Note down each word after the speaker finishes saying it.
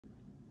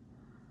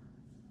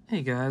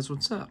Hey guys,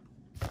 what's up?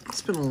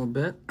 It's been a little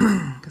bit.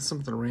 Got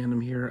something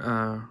random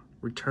here.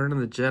 Return of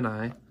the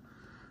Jedi,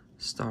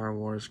 Star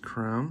Wars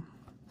Chrome.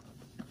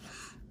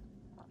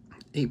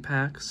 8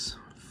 packs,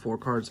 4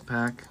 cards a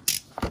pack.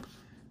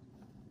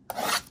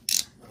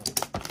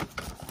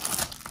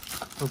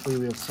 Hopefully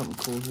we have something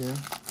cool here.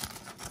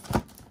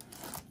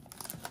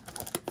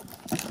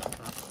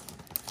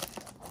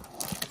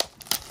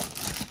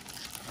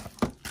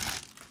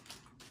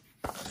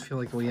 I feel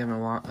like we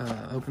haven't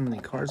opened any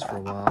cards for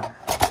a while.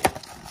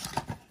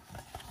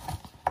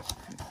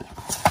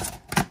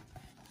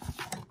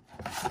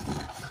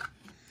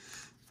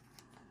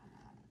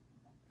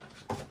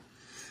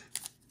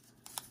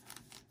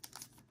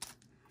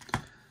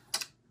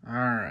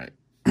 Alright.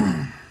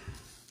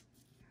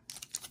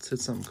 Let's hit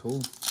something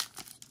cool.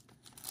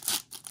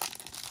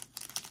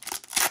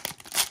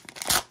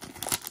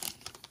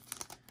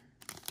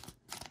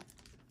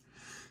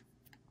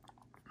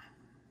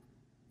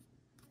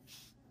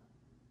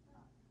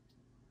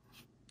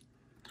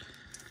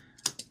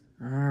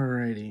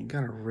 Alrighty,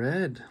 got a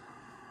red.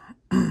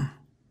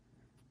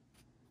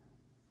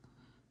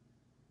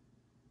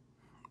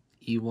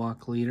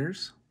 Ewok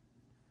leaders.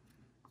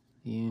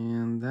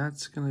 And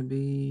that's gonna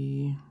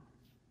be...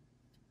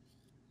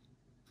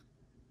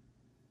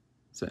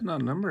 Is that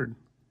not numbered?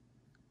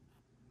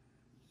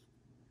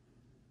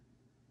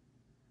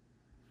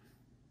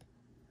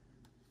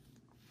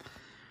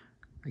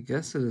 I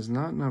guess it is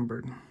not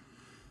numbered.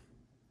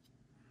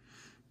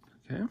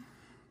 Okay.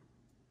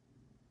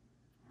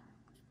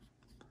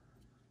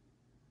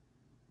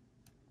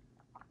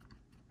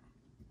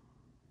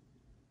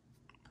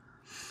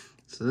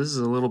 So this is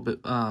a little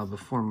bit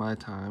before my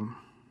time.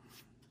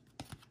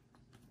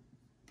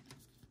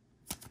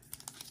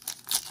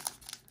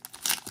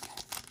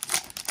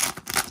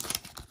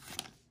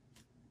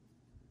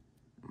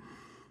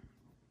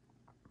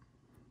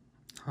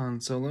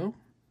 Han Solo.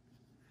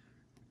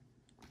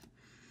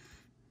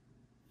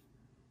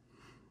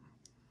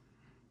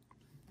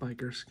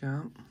 Biker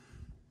Scout.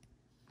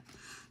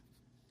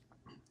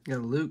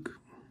 Got Luke.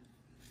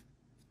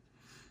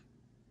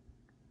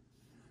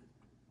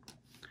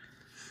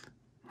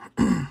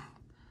 I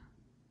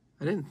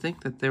didn't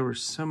think that there were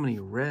so many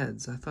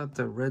reds. I thought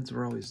the reds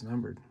were always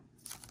numbered.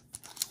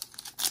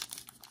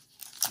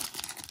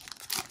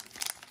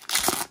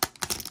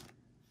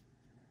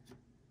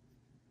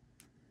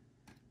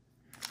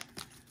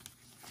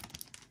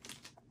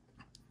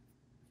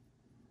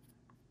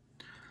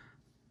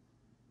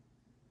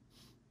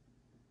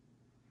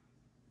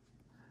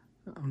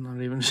 I'm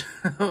not even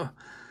sure.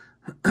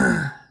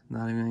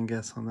 Not even gonna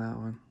guess on that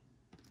one.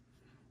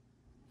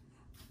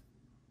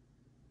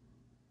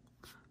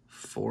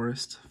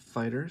 Forest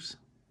Fighters.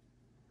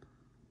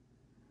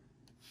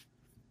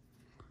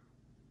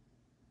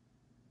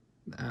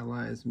 The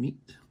Allies meet.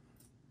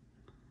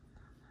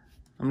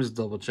 I'm just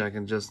double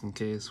checking just in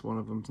case one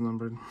of them's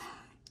numbered.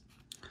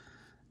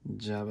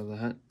 Jabba the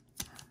Hutt.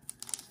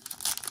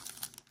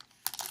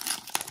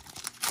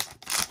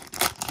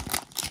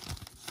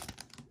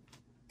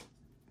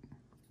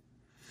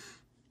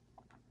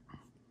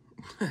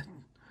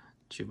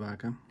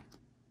 Chewbacca.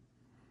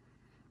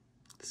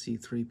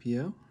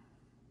 C-3PO.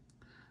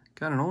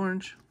 Got an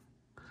orange.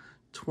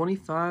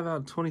 25 out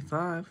of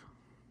 25.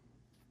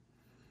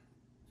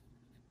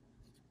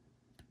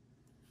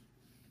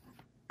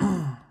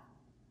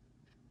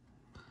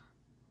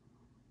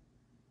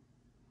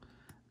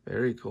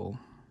 Very cool.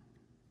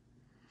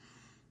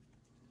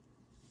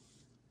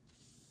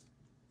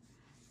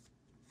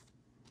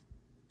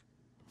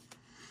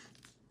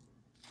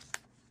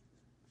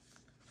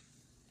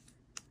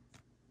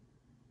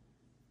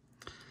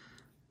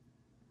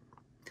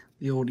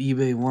 The old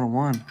eBay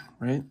 101,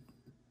 right?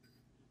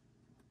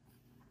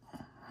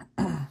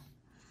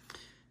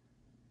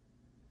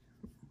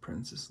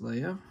 Princess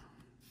Leia.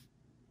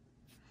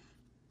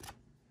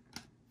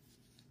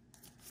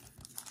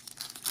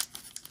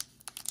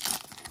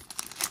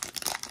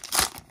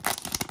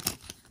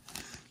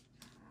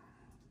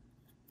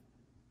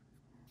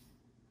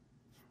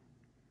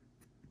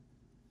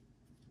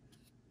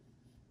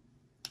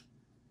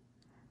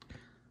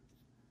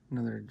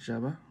 Another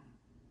Jabba.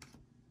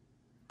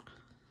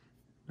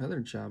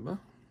 Another Jabba.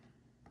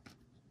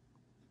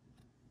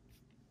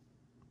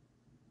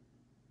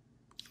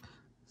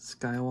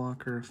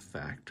 Skywalker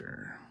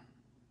Factor.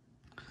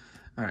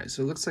 All right,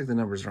 so it looks like the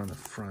numbers are on the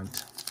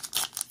front.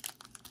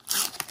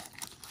 This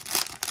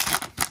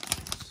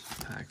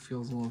pack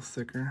feels a little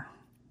thicker.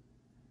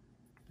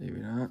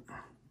 Maybe not.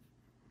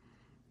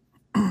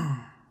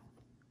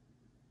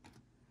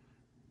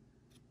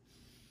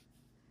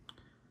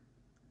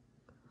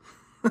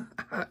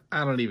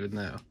 I don't even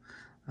know.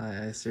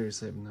 I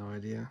seriously have no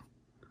idea.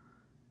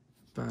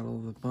 Battle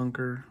of the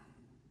Bunker.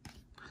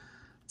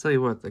 Tell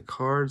you what, the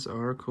cards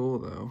are cool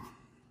though.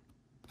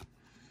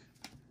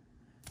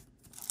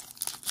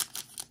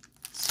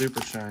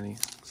 Super shiny,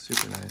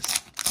 super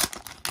nice.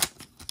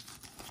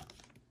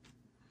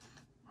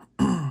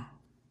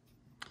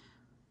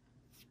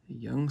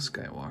 Young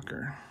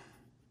Skywalker.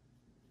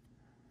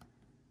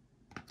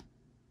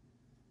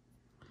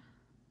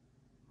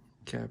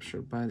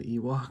 captured by the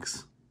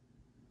Ewoks.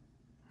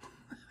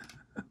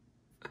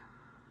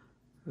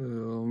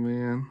 Oh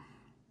man.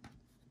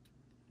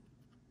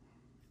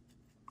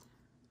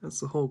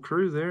 That's the whole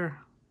crew there.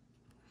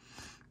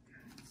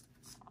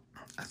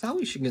 I thought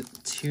we should get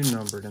 2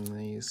 numbered in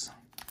these.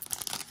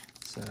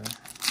 So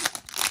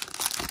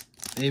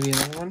maybe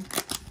another one.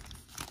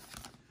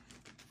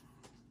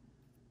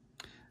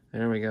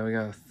 There we go. We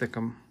got a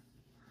thickum.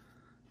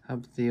 How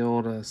about the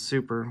old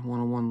Super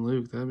 101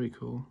 Luke? That'd be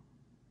cool.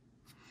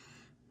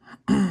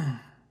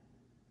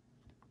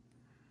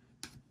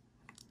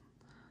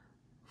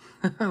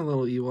 A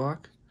little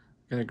Ewok.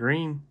 Got a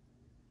green.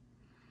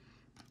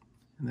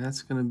 And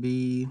that's going to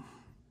be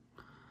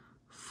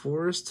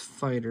Forest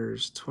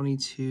Fighters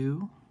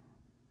 22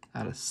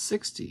 out of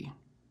 60.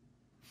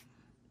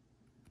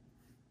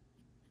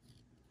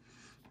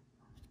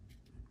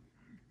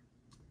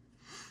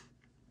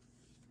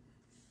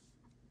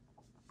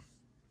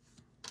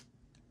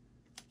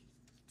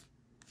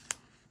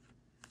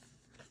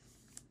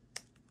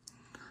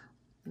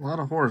 A lot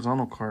of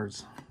horizontal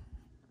cards.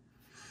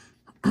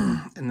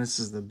 And this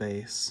is the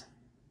base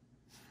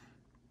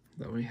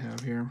that we have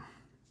here.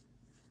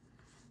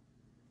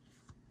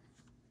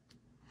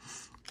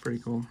 Pretty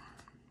cool.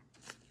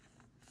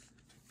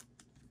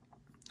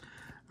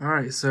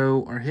 Alright,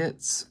 so our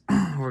hits,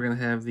 we're going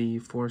to have the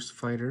Forest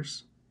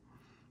Fighters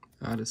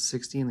out of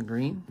 60 in the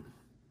green.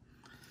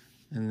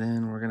 And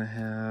then we're going to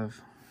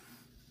have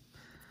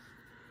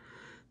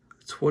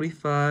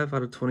 25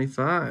 out of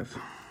 25.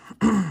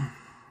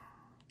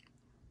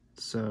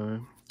 So,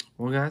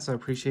 well guys, I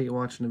appreciate you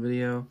watching the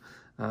video.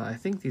 I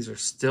think these are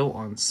still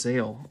on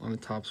sale on the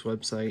Topps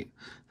website.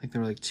 I think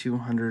they're like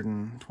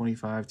 $225,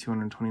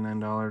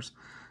 $229.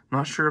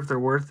 Not sure if they're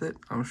worth it.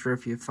 I'm sure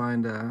if you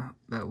find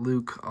that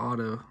Luke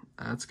auto,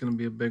 that's going to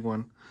be a big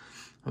one.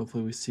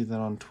 Hopefully we see that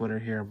on Twitter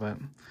here. But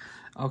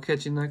I'll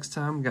catch you next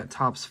time. We got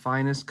Topps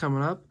Finest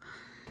coming up.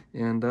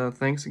 And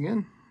thanks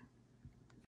again.